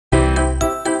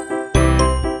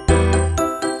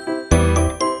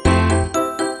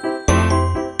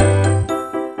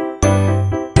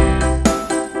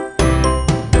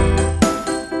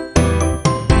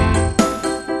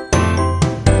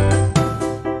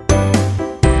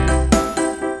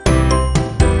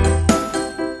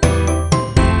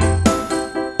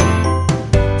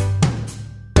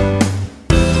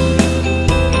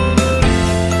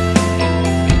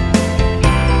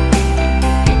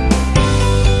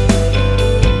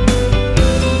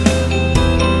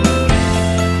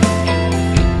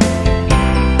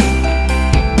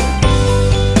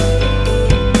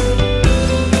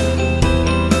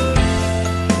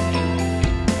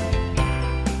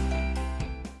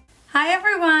Hi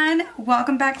everyone,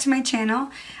 welcome back to my channel.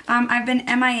 I've been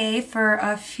MIA for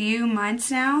a few months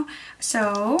now,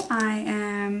 so I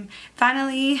am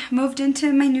finally moved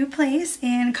into my new place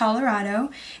in Colorado,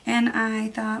 and I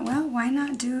thought, well, why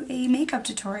not do a makeup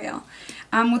tutorial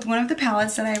with one of the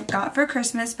palettes that I got for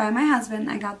Christmas by my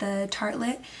husband. I got the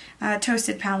Tartelette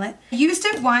Toasted palette. I used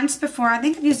it once before. I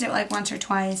think I've used it like once or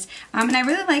twice, and I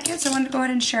really like it, so I wanted to go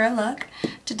ahead and share a look.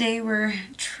 Today we're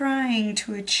trying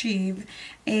to achieve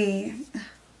a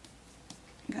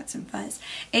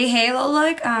halo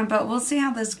look, but we'll see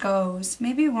how this goes.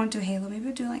 Maybe we won't do halo, maybe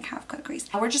we'll do like half cut crease.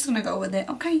 We're just gonna go with it.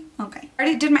 Okay. I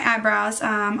already did my eyebrows.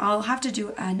 I'll have to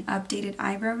do an updated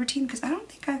eyebrow routine because I don't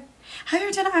think have you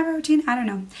ever done an eyebrow routine? I don't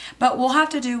know, but we'll have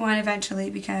to do one eventually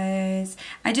because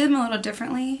I do them a little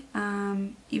differently,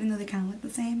 even though they kind of look the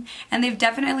same, and they've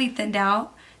definitely thinned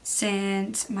out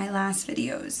since my last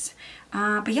videos.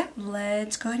 But yeah,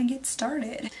 let's go ahead and get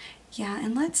started. Yeah,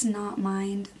 and let's not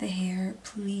mind the hair,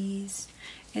 please.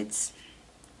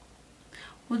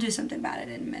 We'll do something about it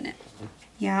in a minute.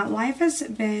 Yeah, life has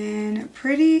been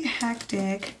pretty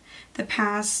hectic the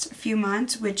past few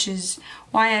months, which is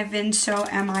why I've been so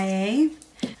MIA.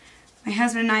 My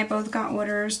husband and I both got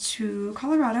orders to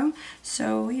Colorado,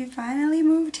 so we finally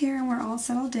moved here and we're all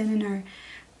settled in our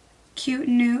cute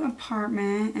new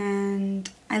apartment, and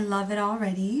I love it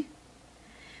already.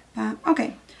 But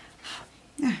okay.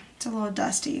 It's a little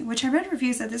dusty, which I read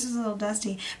reviews that this is a little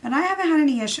dusty, but I haven't had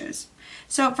any issues.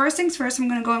 So first things first, I'm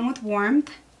going to go in with Warmth,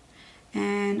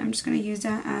 and I'm just going to use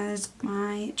that as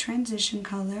my transition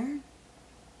color.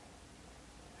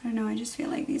 I don't know, I just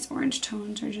feel like these orange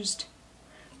tones are just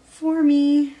for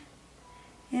me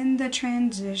in the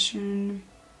transition.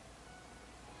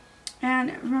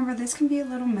 And remember, this can be a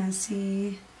little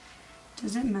messy,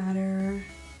 doesn't matter.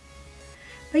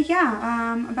 But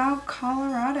yeah, about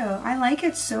Colorado, I like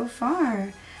it so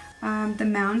far. The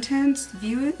mountains, the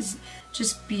view is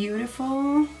just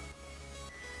beautiful.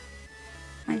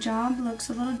 My job looks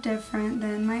a little different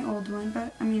than my old one,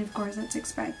 but I mean, of course, that's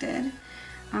expected.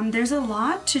 There's a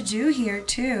lot to do here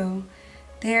too.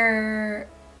 There's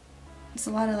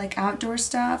a lot of like outdoor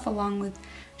stuff along with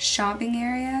shopping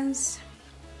areas.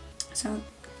 So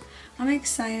I'm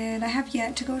excited. I have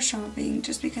yet to go shopping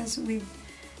just because we've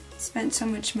spent so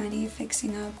much money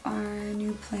fixing up our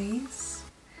new place.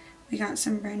 We got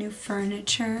some brand new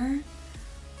furniture.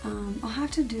 I'll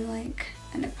have to do like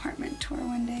an apartment tour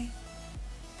one day.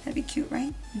 That'd be cute,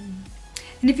 right?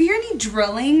 And if you hear any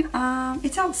drilling,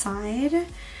 it's outside,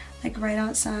 like right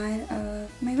outside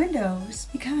of my windows,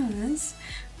 because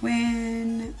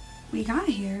when we got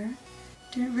here,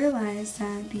 didn't realize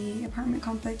that the apartment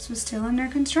complex was still under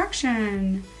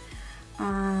construction.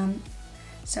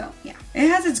 So yeah, it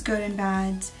has its good and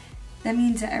bads. That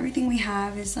means that everything we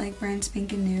have is like brand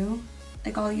spanking new,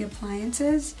 like all the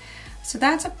appliances. So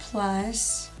that's a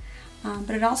plus,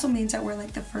 but it also means that we're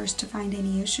like the first to find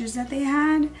any issues that they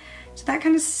had. So that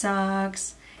kind of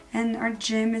sucks. And our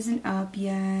gym isn't up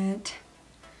yet,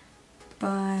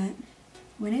 but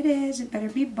when it is, it better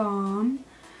be bomb.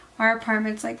 Our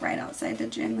apartment's like right outside the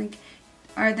gym,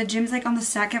 the gym's like on the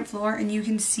second floor, and you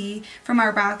can see from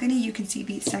our balcony, you can see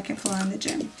the second floor on the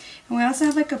gym. And we also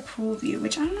have like a pool view,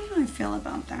 which I don't know how I feel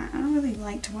about that. I don't really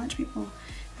like to watch people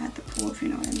at the pool, if you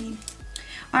know what I mean.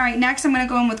 Alright, next I'm going to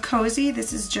go in with Cozy.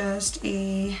 This is just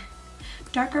a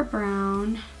darker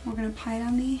brown. We're going to apply it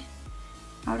on the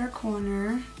outer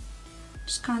corner.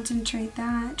 Just concentrate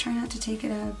that. Try not to take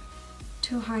it up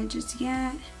too high just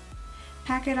yet.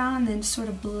 Pack it on and then sort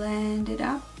of blend it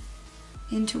up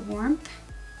into Warmth.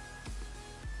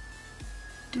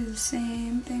 Do the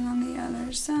same thing on the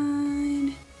other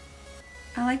side.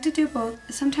 I like to do both.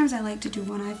 Sometimes I like to do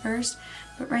one eye first,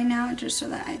 but right now, just so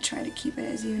that I try to keep it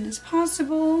as even as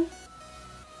possible,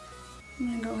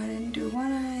 I'm gonna go ahead and do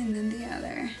one eye and then the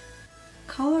other.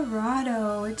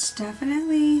 Colorado, it's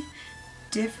definitely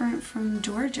different from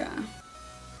Georgia.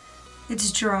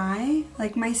 It's dry,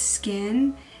 like my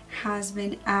skin has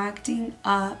been acting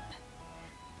up.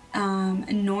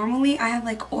 Normally I have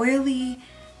like oily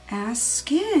ass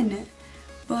skin,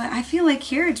 but I feel like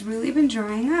here it's really been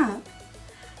drying up.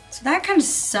 So that kind of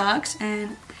sucks,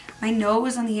 and my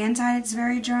nose on the inside, it's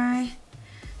very dry.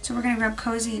 So we're gonna grab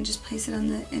Cozy and just place it on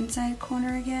the inside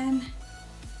corner again.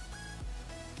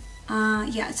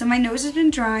 Yeah, so my nose has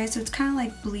been dry, so it's kind of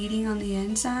like bleeding on the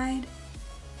inside.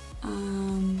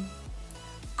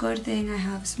 Good thing I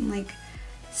have some like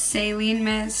saline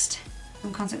mist.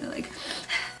 I'm constantly like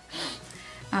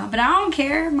but I don't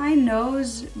care, my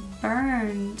nose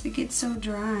burns, it gets so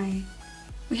dry.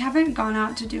 We haven't gone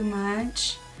out to do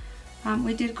much.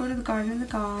 We did go to the Garden of the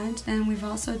Gods, and we've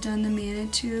also done the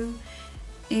Manitou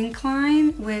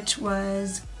incline, which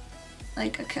was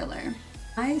like a killer.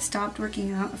 I stopped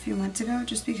working out a few months ago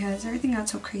just because everything got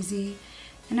so crazy,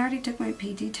 and I already took my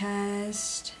PT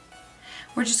test.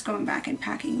 We're just going back and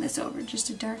packing this over just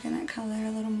to darken that color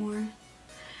a little more.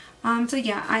 So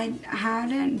yeah, I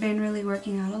hadn't been really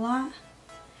working out a lot,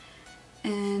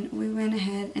 and we went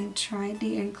ahead and tried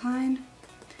the incline.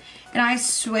 And I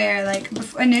swear, like,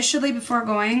 initially before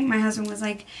going, my husband was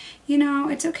like, you know,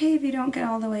 it's okay if you don't get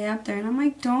all the way up there. And I'm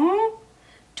like, don't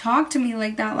talk to me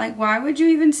like that. Like, why would you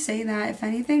even say that? If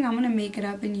anything, I'm gonna make it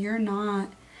up and you're not.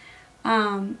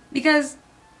 Because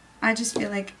I just feel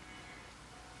like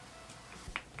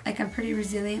I'm pretty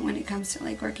resilient when it comes to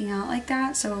like working out like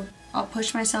that. So I'll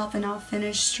push myself and I'll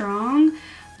finish strong.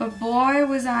 But boy,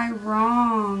 was I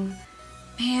wrong.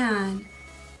 Man,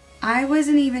 I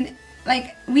wasn't even,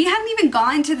 like, we hadn't even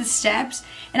gotten to the steps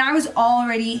and I was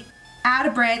already out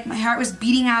of breath. My heart was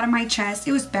beating out of my chest.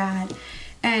 It was bad.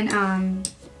 And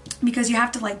because you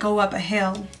have to like go up a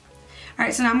hill.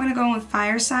 Alright, so now I'm going to go in with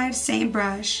Fireside, same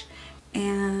brush,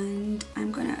 and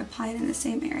I'm going to apply it in the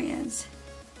same areas.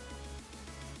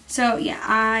 So yeah,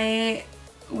 I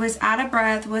was out of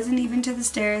breath, wasn't even to the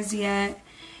stairs yet,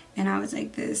 and I was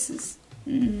like, this is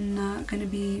not going to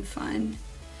be fun.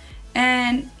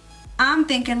 And I'm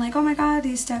thinking like, oh my god,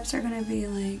 these steps are going to be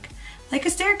like a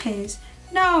staircase.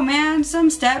 No man, some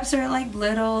steps are like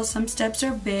little, some steps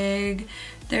are big.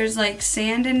 There's like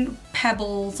sand and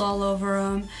pebbles all over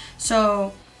them.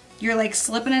 So you're like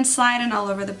slipping and sliding all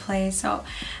over the place. So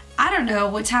I don't know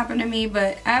what's happened to me,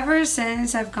 but ever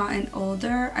since I've gotten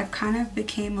older, I've kind of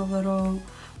became a little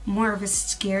more of a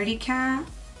scaredy cat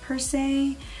per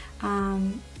se.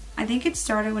 I think it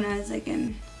started when I was like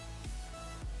in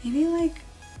maybe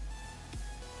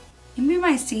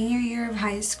my senior year of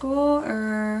high school,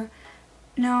 or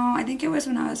no, I think it was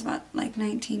when I was about like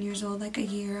 19 years old, like a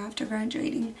year after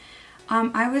graduating.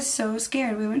 I was so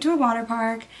scared. We went to a water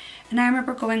park and I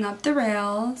remember going up the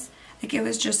rails. Like it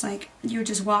was just like, you would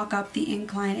just walk up the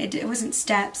incline. It wasn't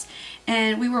steps.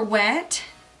 And we were wet.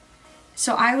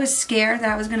 So I was scared that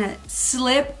I was gonna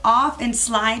slip off and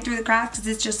slide through the cracks because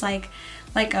it's just like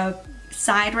a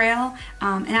side rail.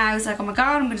 And I was like, oh my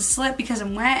god, I'm gonna slip because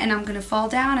I'm wet and I'm gonna fall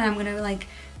down and I'm gonna like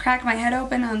crack my head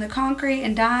open on the concrete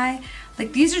and die.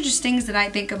 Like these are just things that I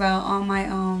think about on my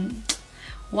own.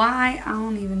 Why? I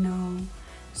don't even know.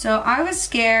 So I was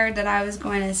scared that I was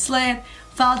going to slip,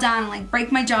 fall down and like break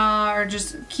my jaw or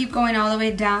just keep going all the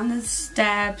way down the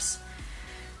steps.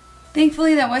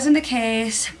 Thankfully that wasn't the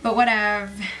case, but whatever.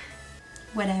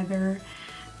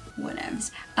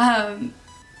 Whatevs.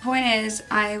 Point is,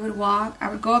 I would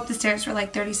go up the stairs for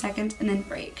like 30 seconds and then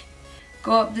break.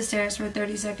 Go up the stairs for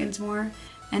 30 seconds more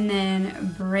and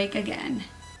then break again.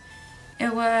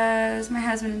 It was my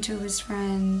husband and two of his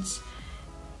friends,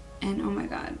 and oh my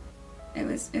god, it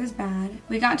was bad.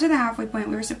 We got to the halfway point.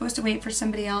 We were supposed to wait for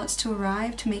somebody else to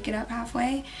arrive to make it up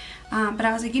halfway, but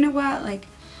I was like, you know what, like,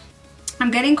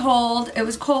 I'm getting cold. It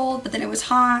was cold, but then it was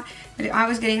hot, but I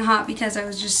was getting hot because I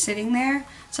was just sitting there.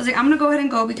 So I was like, I'm gonna go ahead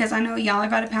and go because I know y'all are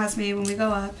about to pass me when we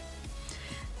go up.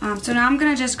 So now I'm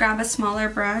gonna just grab a smaller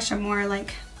brush, a more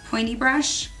like pointy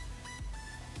brush,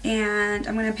 and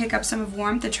I'm gonna pick up some of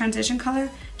Warmth, the transition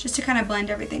color, just to kind of blend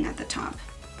everything at the top.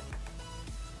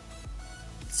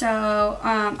 So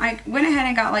I went ahead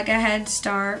and got like a head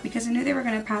start because I knew they were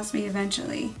gonna pass me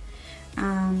eventually.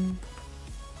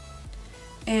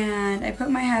 And I put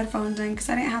my headphones in because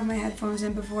I didn't have my headphones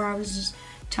in before. I was just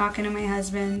talking to my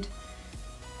husband,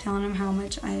 telling him how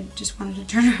much I just wanted to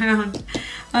turn around.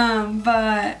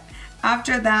 But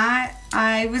after that,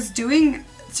 I was doing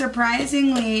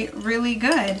surprisingly really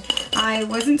good. I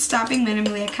wasn't stopping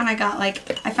minimally. I kind of got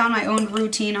like, I found my own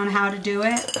routine on how to do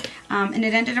it, and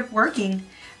it ended up working.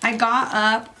 I got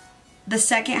up the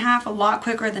second half a lot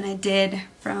quicker than I did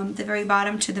from the very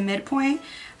bottom to the midpoint,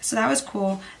 so that was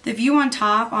cool. The view on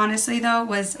top, honestly though,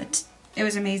 it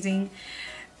was amazing.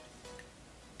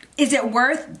 Is it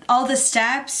worth all the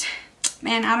steps?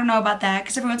 Man, I don't know about that,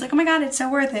 because everyone's like, oh my god, it's so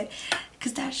worth it,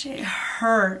 because that shit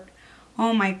hurt.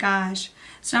 Oh my gosh.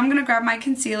 So I'm gonna grab my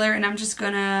concealer and I'm just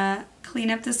gonna clean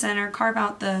up the center, carve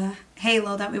out the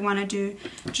halo that we want to do,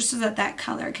 just so that that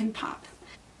color can pop.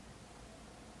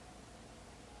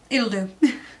 It'll do.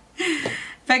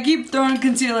 If I keep throwing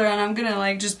concealer on, I'm gonna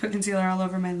like just put concealer all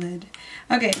over my lid.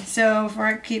 Okay, so before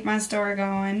I keep my story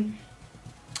going,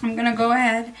 I'm gonna go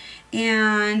ahead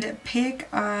and pick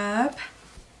up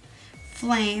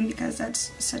Flame because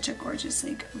that's such a gorgeous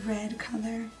like red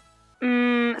color.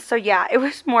 So yeah, it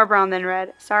was more brown than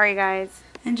red. Sorry guys.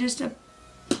 And just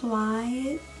apply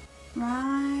it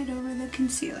right over the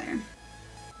concealer.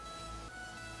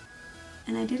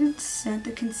 And I didn't set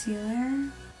the concealer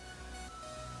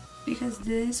because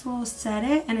this will set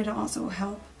it and it'll also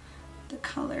help the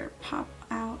color pop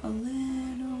out a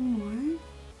little more.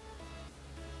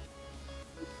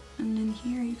 And then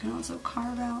here you can also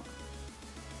carve out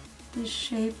the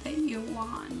shape that you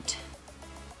want.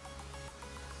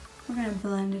 We're gonna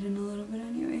blend it in a little bit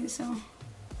anyway, so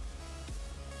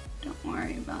don't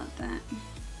worry about that.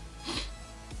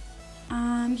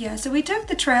 Yeah, so we took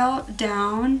the trail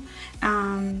down,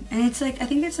 and it's like, I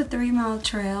think it's a 3-mile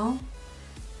trail.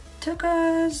 Took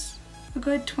us a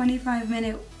good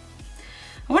 25-minute,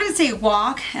 I wouldn't say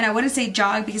walk, and I wouldn't say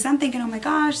jog, because I'm thinking, oh my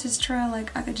gosh, this trail,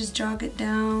 like, I could just jog it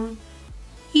down.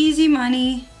 Easy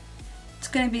money. It's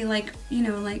gonna be like, you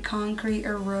know, like concrete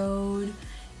or road,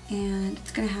 and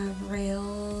it's gonna have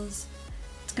rails.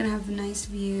 It's gonna have a nice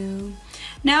view.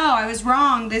 No, I was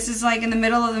wrong. This is like in the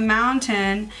middle of the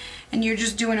mountain, and you're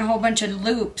just doing a whole bunch of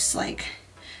loops, like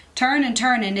turn and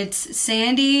turn, and it's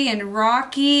sandy and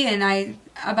rocky, and I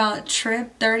about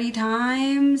tripped 30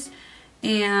 times,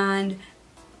 and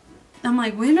I'm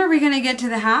like, when are we gonna get to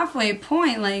the halfway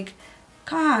point? Like,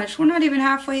 gosh, we're not even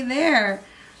halfway there.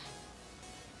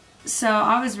 So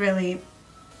I was really,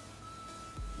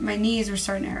 my knees were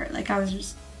starting to hurt. Like I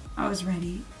was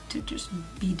ready to just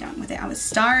be done with it. I was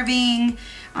starving.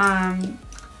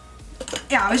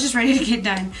 Yeah, I was just ready to get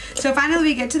done. So finally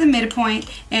we get to the midpoint,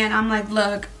 and I'm like,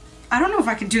 look, I don't know if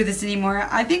I can do this anymore.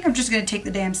 I think I'm just gonna take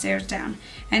the damn stairs down.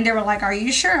 And they were like, are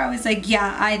you sure? I was like,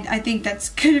 yeah, I think that's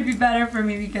gonna be better for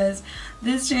me because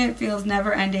this shit feels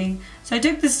never ending. So I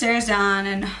took the stairs down,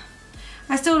 and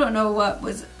I still don't know what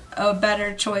was a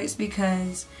better choice,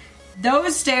 because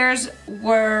those stairs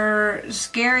were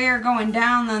scarier going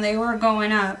down than they were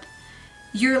going up.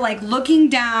 You're like looking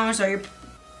down, so you're,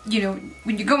 you know,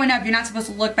 when you're going up, you're not supposed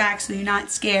to look back, so you're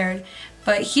not scared.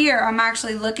 But here, I'm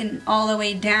actually looking all the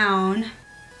way down.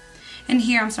 And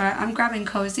here, I'm sorry, I'm grabbing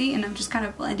Cozy, and I'm just kind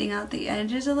of blending out the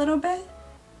edges a little bit.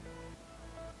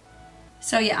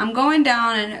 So yeah, I'm going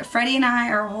down, and Freddie and I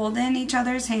are holding each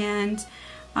other's hands.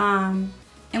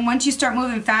 And once you start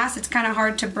moving fast, it's kind of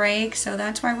hard to break, so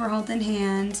that's why we're holding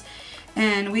hands.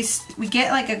 And we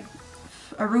get like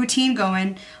a routine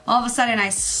going. All of a sudden, I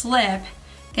slip.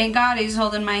 Thank God he's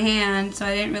holding my hand, so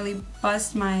I didn't really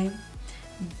bust my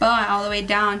butt all the way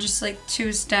down, just like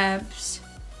 2 steps.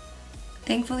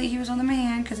 Thankfully, he was holding my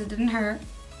hand because it didn't hurt.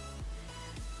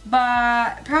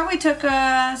 But probably took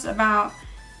us about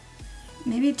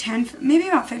maybe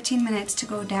about 15 minutes to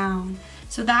go down.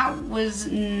 So that was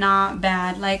not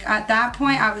bad. Like at that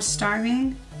point, I was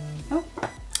starving. Oh,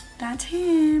 that's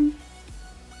him.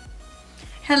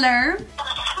 Hello.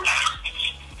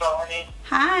 Morning.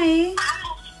 Hi.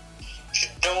 What you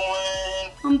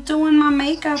doing? I'm doing my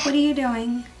makeup. What are you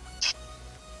doing?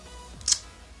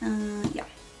 Yeah.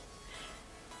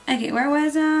 Okay, where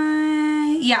was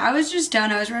I? Yeah, I was just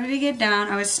done. I was ready to get down.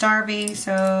 I was starving,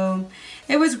 so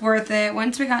it was worth it.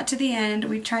 Once we got to the end,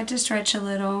 we tried to stretch a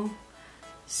little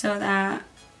so that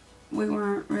we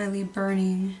weren't really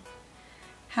burning.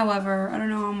 However, I don't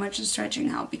know how much the stretching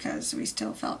helped because we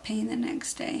still felt pain the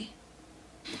next day.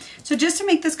 So just to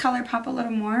make this color pop a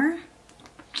little more,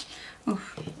 I'm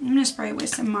going to spray it with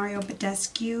some Mario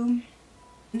Badescu.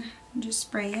 Just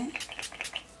spray it.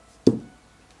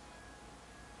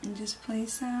 And just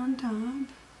place that on top.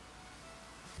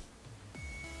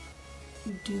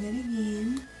 Do that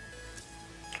again.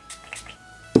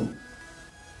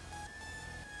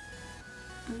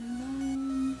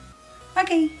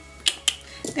 Okay,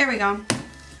 there we go.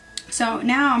 So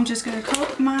now I'm just gonna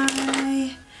coat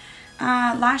my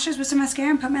lashes with some mascara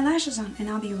and put my lashes on, and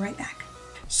I'll be right back.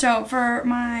 So for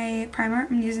my primer,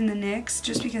 I'm using the NYX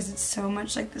just because it's so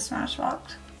much like the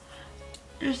Smashbox.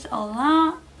 Just a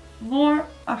lot more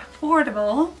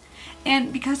affordable,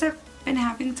 and because I've been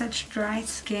having such dry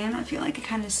skin, I feel like it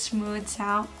kind of smooths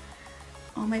out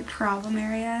all my problem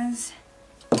areas.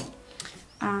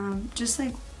 Just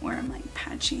like where I'm like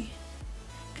patchy,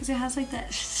 because it has like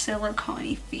that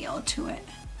silicone-y feel to it.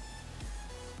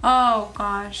 Oh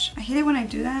gosh, I hate it when I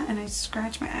do that and I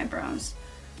scratch my eyebrows,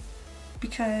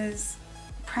 because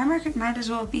primer might as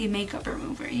well be a makeup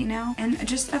remover, you know? And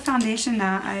just a foundation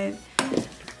that I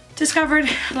discovered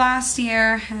last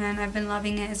year and I've been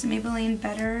loving it is Maybelline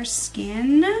Better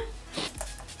Skin.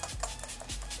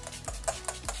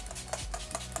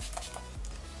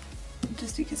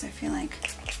 Just because I feel like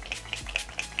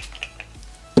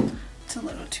it's a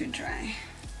little too dry.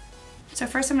 So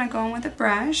first I'm going to go in with a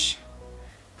brush.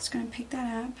 Just going to pick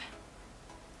that up.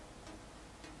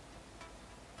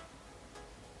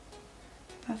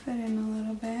 Buff it in a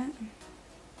little bit.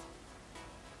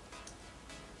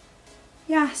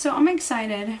 yeah, so I'm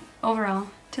excited overall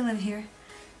to live here.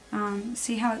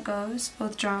 See how it goes,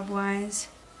 both job-wise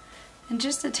and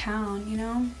just the town, you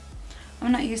know?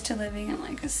 I'm not used to living in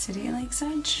like a city like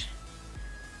such.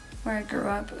 Where I grew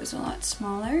up, it was a lot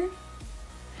smaller.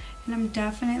 And I'm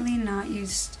definitely not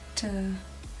used to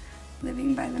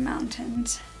living by the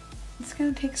mountains. It's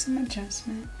gonna take some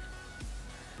adjustment.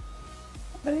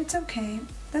 But it's okay.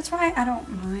 That's why I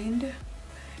don't mind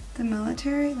the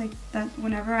military. Like that,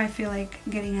 whenever I feel like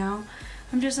getting out,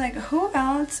 I'm just like, who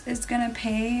else is gonna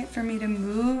pay for me to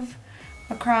move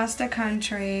across the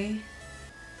country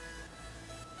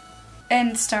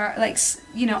and start, like,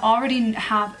 you know, already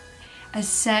have a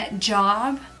set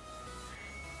job,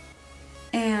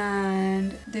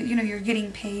 and you know, you're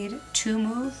getting paid to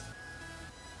move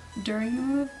during the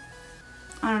move.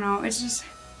 I don't know, it's just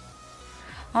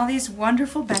all these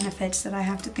wonderful benefits that I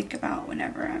have to think about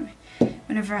whenever I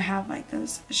have like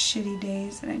those shitty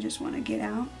days that I just want to get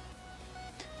out.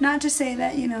 Not to say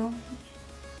that, you know,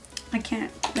 I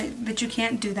can't, that you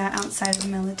can't do that outside of the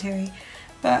military,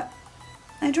 but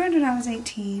I joined when I was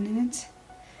 18, and it's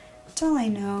all I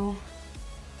know.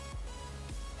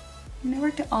 And I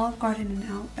worked at Olive Garden and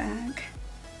Outback.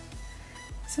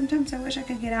 Sometimes I wish I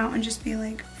could get out and just be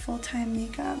like full-time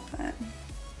makeup, but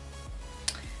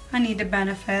I need the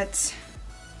benefits.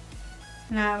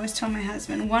 And I always tell my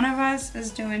husband, one of us is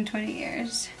doing 20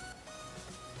 years.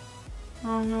 I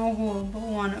don't know who, but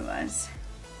one of us.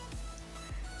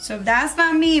 So if that's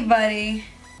not me, buddy,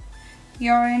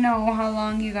 you already know how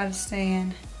long you gotta stay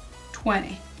in.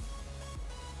 20.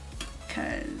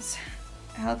 Cause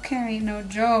healthcare ain't no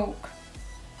joke.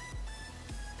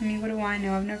 I mean, what do I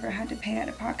know? I've never had to pay out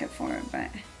of pocket for it, but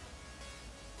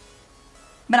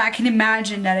I can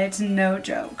imagine that it's no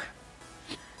joke.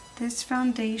 This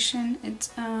foundation,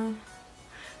 it's a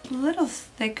little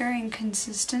thicker in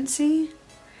consistency.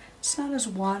 It's not as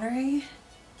watery.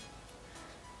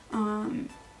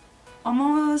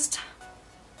 Almost,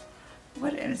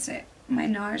 what is it? My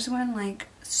NARS one, like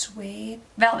suede,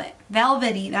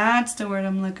 velvety, that's the word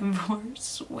I'm looking for,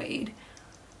 suede.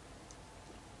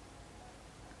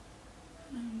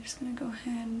 I'm just gonna go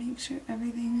ahead and make sure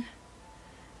everything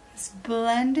is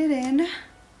blended in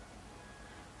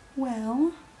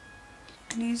well.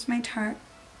 I'm gonna use my Tarte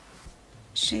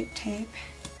Shape Tape.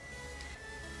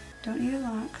 Don't need a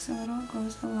lot because a little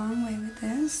goes a long way with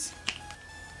this.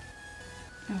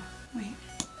 Oh, wait.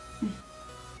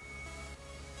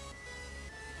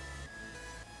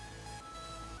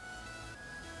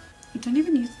 I don't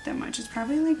even use it that much. It's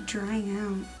probably like drying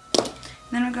out.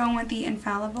 And then we're going with the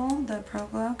Infallible, the Pro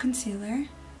Glow Concealer.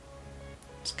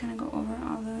 Just gonna go over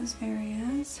all those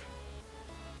areas.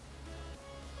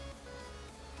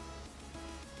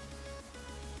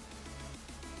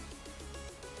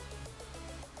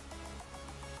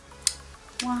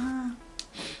 Wow.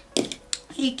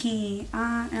 Icky.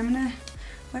 I'm gonna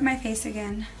wet my face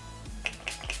again.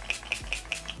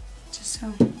 Just so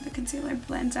the concealer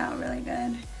blends out really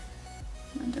good.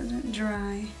 It doesn't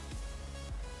dry.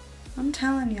 I'm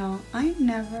telling y'all,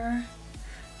 never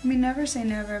say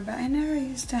never, but I never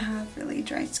used to have really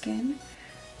dry skin.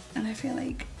 And I feel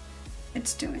like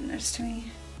it's doing this to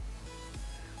me.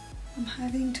 I'm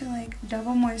having to like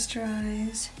double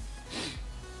moisturize,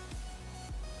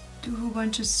 do a whole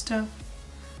bunch of stuff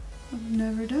I've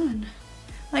never done.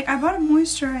 Like I bought a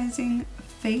moisturizing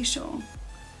facial.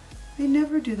 I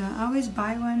never do that. I always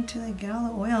buy one to like get all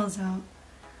the oils out.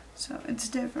 So it's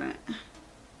different.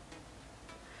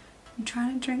 I'm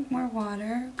trying to drink more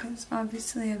water because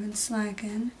obviously I've been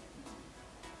slacking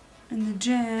in the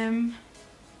gym,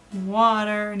 and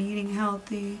water, and eating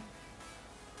healthy.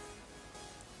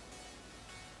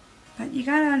 But you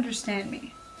gotta understand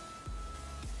me.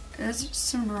 There's just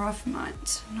some rough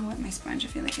months. I'm gonna wet my sponge. I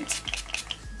feel like it's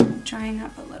drying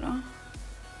up a little.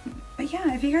 But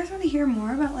yeah, if you guys want to hear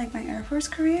more about like my Air Force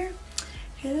career,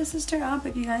 hit a sister up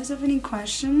if you guys have any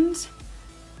questions.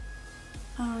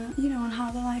 You know, on how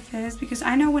the life is, because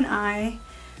I know when I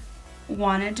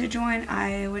wanted to join,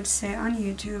 I would sit on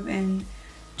YouTube and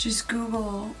just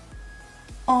Google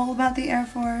all about the Air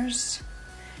Force,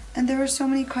 and there were so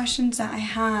many questions that I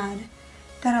had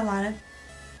that a lot of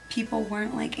people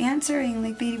weren't like answering,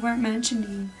 like they weren't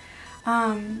mentioning.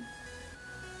 So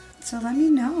let me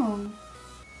know.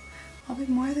 I'll be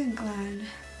more than glad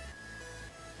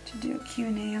to do a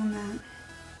Q&A on that.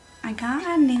 I got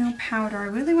a new powder. I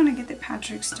really want to get the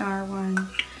Patrick Star one.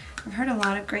 I've heard a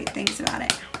lot of great things about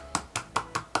it.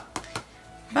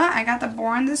 But I got the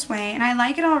Born This Way, and I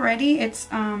like it already. It's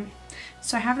so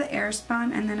I have the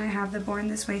Airspun, and then I have the Born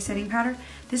This Way setting powder.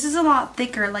 This is a lot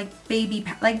thicker, like baby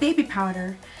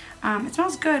powder. It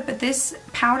smells good, but this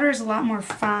powder is a lot more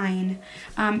fine.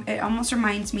 It almost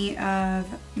reminds me of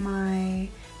my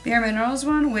Bare Minerals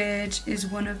one, which is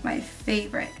one of my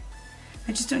favorite.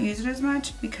 I just don't use it as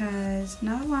much because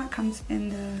not a lot comes in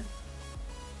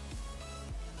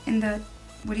the,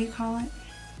 what do you call it?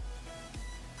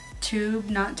 Tube,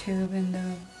 not tube, in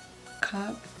the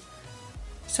cup.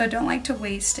 So I don't like to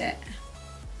waste it.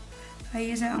 I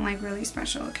use it on like really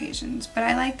special occasions, but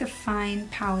I like the fine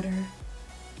powder.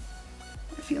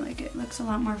 I feel like it looks a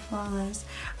lot more flawless.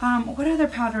 What other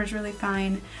powder is really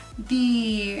fine?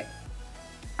 The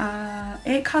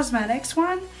It Cosmetics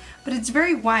one, but it's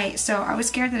very white, so I was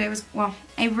scared that it was, well,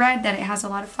 I read that it has a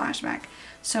lot of flashback,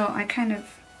 so I kind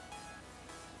of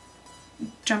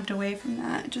jumped away from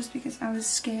that just because I was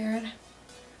scared.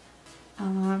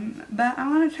 But I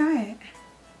want to try it.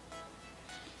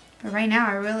 But right now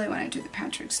I really want to do the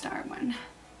Patrick Star one.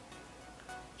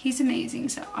 He's amazing,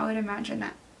 so I would imagine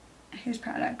that his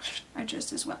products are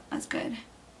just as well as good.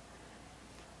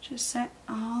 Just set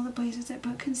all the places I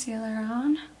put concealer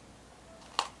on.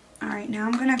 Alright, now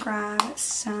I'm going to grab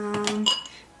some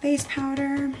base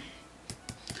powder and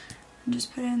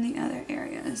just put it in the other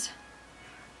areas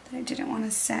that I didn't want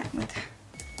to set with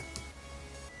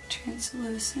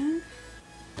translucent.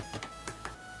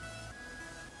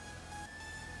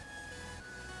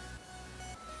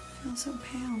 I feel so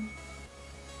pale.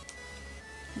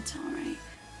 It's alright.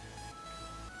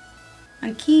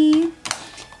 Okay,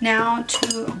 now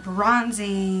to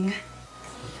bronzing.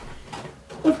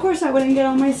 Of course I wouldn't get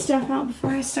all my stuff out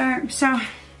before I start. So,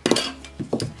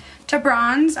 to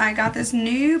bronze, I got this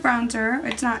new bronzer.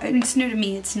 It's new to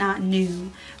me, it's not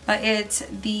new. But it's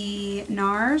the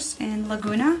NARS in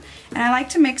Laguna. And I like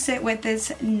to mix it with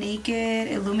this Naked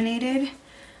Illuminated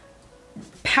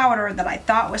powder that I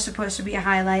thought was supposed to be a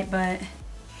highlight, but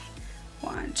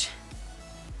watch.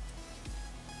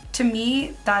 To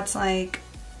me, that's like,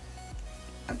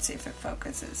 let's see if it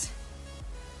focuses.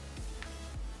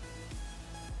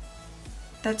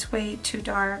 That's way too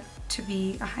dark to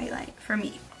be a highlight for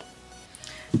me.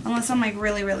 Unless I'm like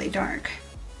really, really dark.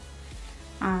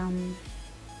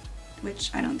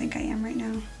 Which I don't think I am right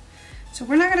now. So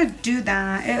we're not gonna do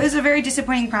that. It was a very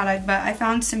disappointing product, but I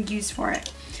found some use for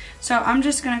it. So I'm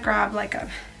just gonna grab like a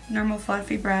normal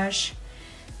fluffy brush,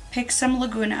 pick some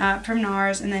Laguna up from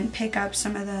NARS, and then pick up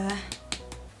some of the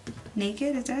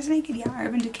Naked, is that Naked? Yeah,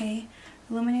 Urban Decay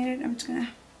Illuminated. I'm just gonna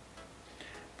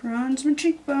bronze my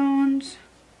cheekbones.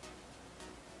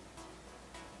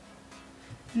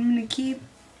 I'm gonna keep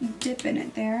dipping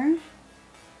it there.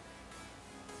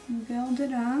 And build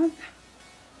it up.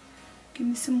 Give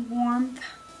me some warmth.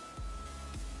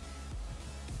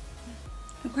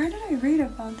 Where did I read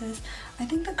about this? I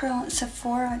think the girl at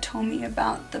Sephora told me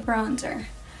about the bronzer.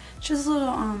 She's a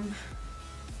little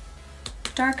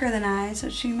darker than I, so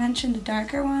she mentioned a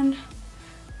darker one.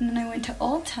 And then I went to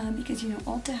Ulta because, you know,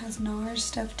 Ulta has NARS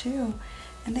stuff too.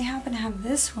 And they happen to have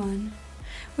this one,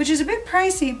 which is a bit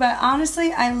pricey, but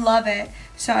honestly, I love it.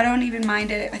 So I don't even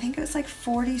mind it. I think it was like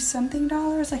 $40 something,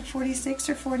 like 46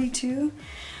 or 42,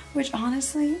 which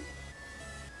honestly,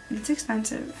 it's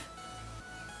expensive.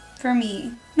 For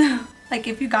me. Like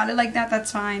if you got it like that,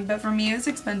 that's fine. But for me, it's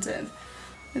expensive.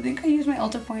 I think I used my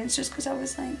Ulta points just because I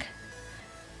was like,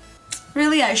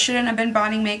 really, I shouldn't have been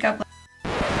buying makeup.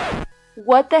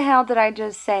 What the hell did I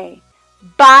just say?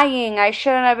 Buying. I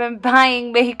shouldn't have been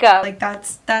buying makeup. Like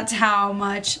that's how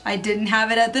much I didn't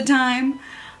have it at the time.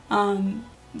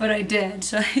 But I did.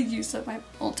 So I used up my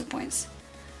Ulta points.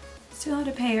 Still had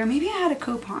to pay, or maybe I had a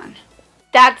coupon.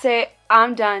 That's it.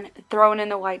 I'm done. Throwing in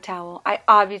the white towel. I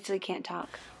obviously can't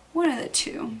talk. One of the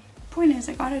two. Point is,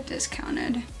 I got it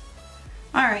discounted.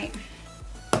 Alright.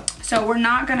 So we're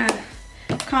not gonna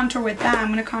contour with that. I'm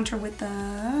gonna contour with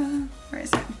the, where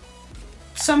is it?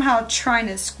 Somehow trying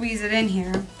to squeeze it in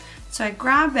here. So I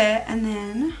grab it and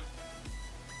then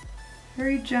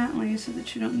very gently so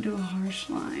that you don't do a harsh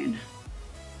line.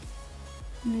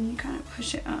 And then you kind of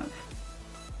push it up.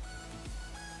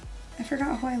 I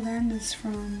forgot who I learned this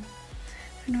from.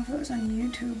 I don't know if it was on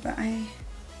YouTube, but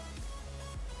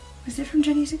was it from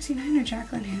Jenny69 or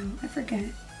Jacqueline Hill? I forget.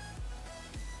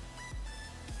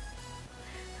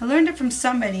 I learned it from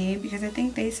somebody because I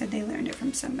think they said they learned it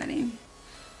from somebody.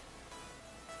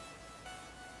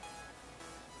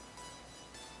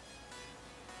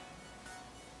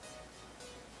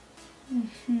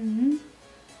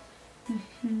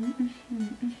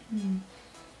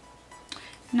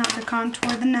 Not to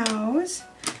contour the nose,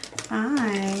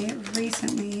 I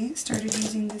recently started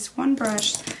using this one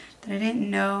brush that I didn't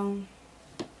know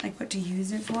like what to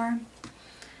use it for.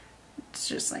 It's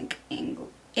just like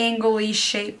angly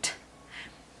shaped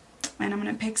And I'm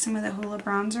going to pick some of the Hoola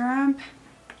bronzer up.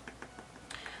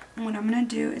 And what I'm going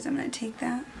to do is I'm going to take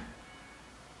that.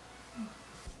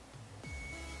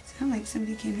 Sound like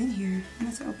somebody came in here. I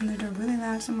must have opened the door really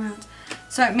loud somewhere else.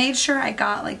 So I made sure I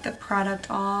got like the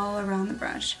product all around the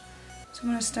brush. So I'm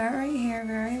going to start right here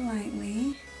very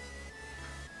lightly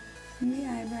in the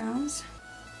eyebrows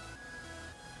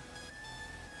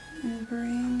and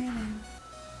bring it in.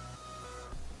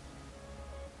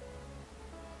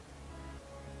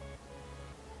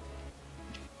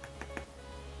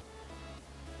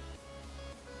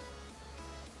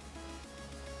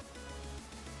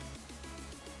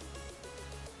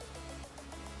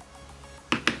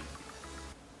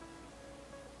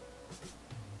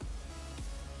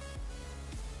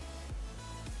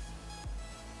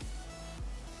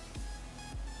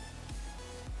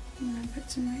 I'm going to put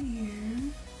some right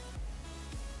here.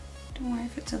 Don't worry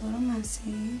if it's a little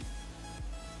messy.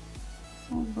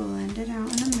 We'll blend it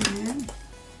out in a minute.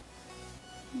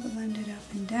 Blend it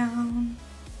up and down.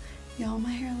 Y'all, my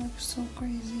hair looks so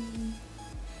crazy.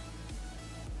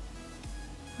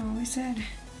 I always said,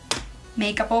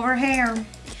 makeup over hair. I'm going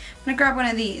to grab one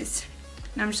of these.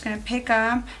 And I'm just going to pick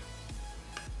up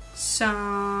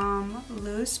some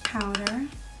loose powder.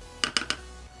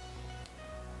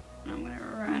 I'm going to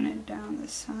run it down the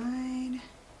side.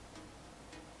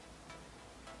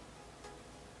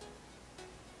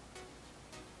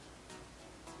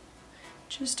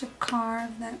 Just to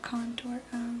carve that contour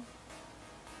out.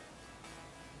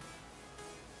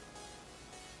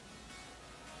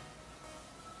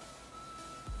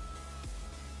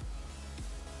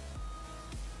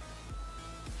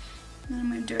 And I'm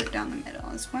going to do it down the middle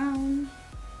as well.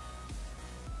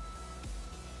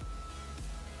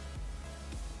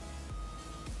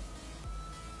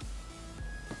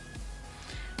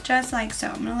 Just like so.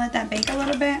 I'm going to let that bake a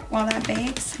little bit. While that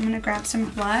bakes, I'm going to grab some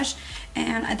blush.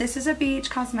 And this is a Beige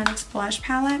Cosmetics blush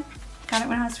palette. Got it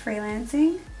when I was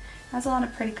freelancing. It has a lot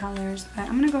of pretty colors, but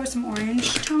I'm going to go with some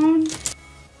orange tone. So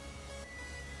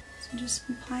just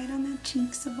apply it on the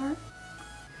cheeks of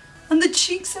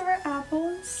our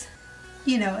apples.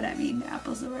 You know what I mean, the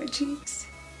apples of our cheeks.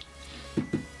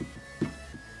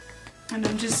 And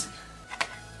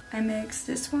I mix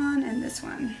this one and this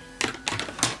one.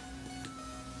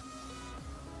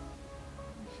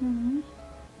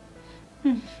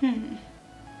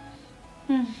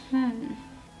 I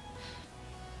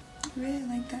really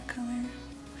like that color.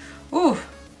 Ooh!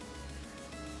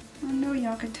 I know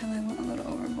y'all could tell I went a little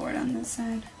overboard on this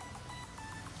side.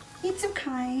 It's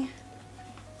okay.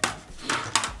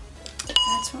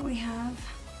 That's what we have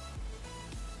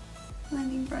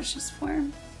blending brushes for.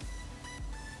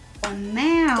 Well,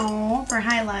 now for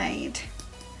highlight.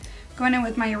 Going in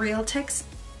with my Real Techniques.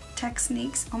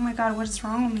 Oh my god, what is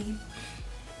wrong with me?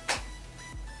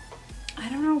 I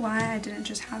don't know why I didn't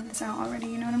just have this out already,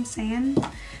 you know what I'm saying?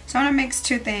 So I'm gonna mix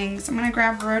two things. I'm gonna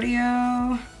grab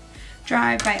Rodeo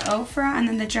Drive by Ofra and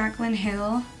then the Jaclyn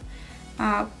Hill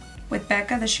with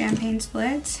Becca, the Champagne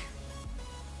Splits.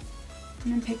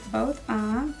 I'm gonna pick both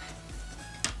up.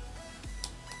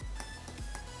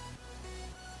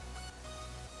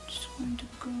 Just going to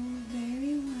go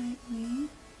very lightly.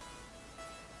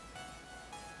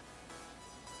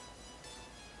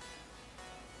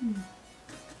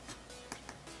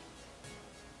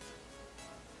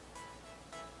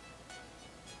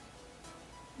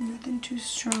 Nothing too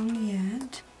strong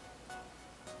yet.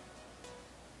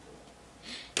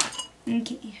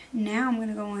 Okay, now I'm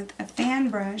gonna go with a fan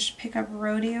brush, pick up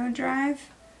Rodeo Drive,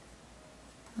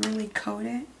 really coat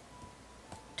it,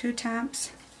 2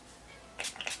 taps,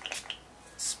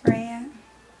 spray it,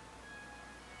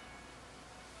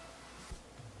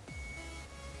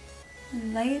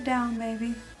 and lay it down,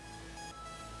 baby.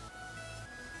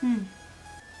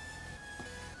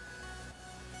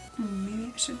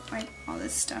 Maybe I should wipe all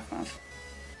this stuff off.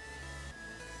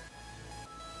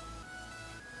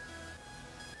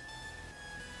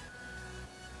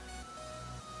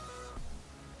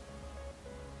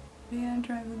 Yeah,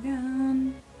 drive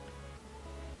again.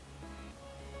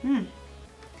 I'm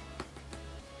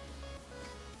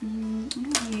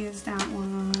gonna use that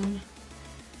one.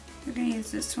 We're gonna use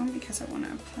this one because I want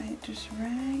to apply it just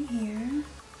right here.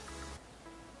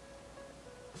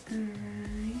 And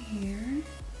right here.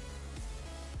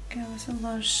 Give us a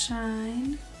little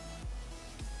shine.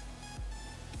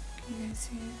 Can you guys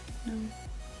see it? No.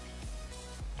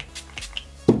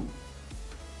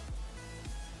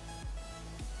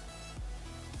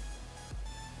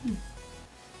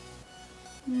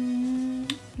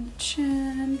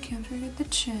 Chin, can't forget the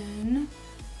chin.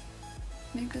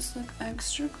 Make us look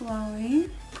extra glowy.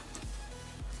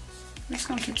 I'm just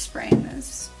gonna keep spraying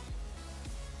this.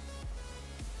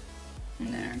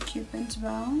 And then our Cupid's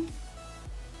bow.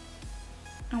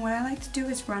 And what I like to do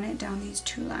is run it down these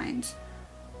two lines.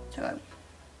 So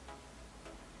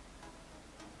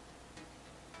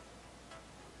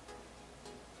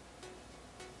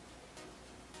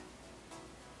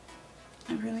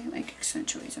I really like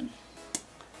accentuating.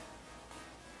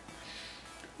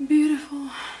 Beautiful.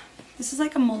 This is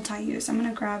like a multi-use. I'm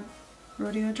gonna grab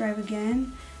Rodeo Drive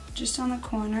again, just on the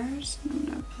corners. And I'm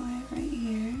gonna apply it right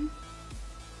here.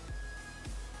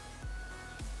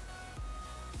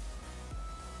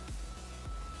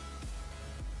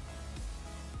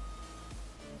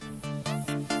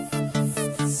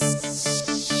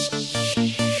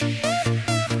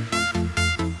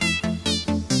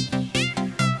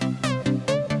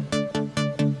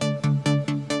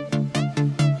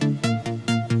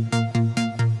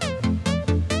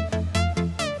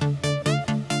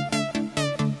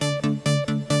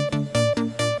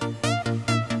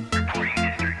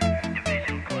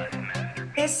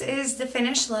 This is the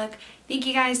finished look. Thank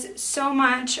you guys so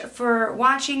much for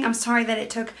watching. I'm sorry that it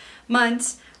took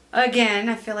months. Again,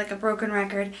 I feel like a broken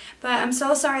record. But I'm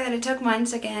so sorry that it took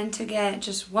months again to get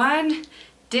just one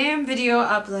damn video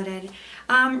uploaded.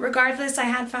 Regardless, I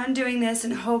had fun doing this,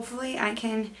 and hopefully I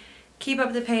can keep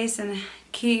up the pace and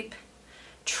keep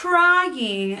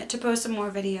trying to post some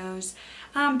more videos.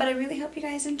 But I really hope you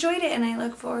guys enjoyed it, and I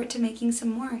look forward to making some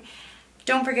more.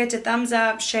 Don't forget to thumbs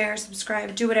up, share,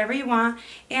 subscribe, do whatever you want,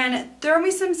 and throw me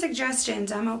some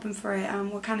suggestions. I'm open for it.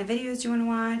 What kind of videos you want to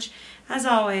watch. As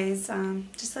always,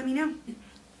 just let me know.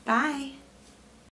 Bye.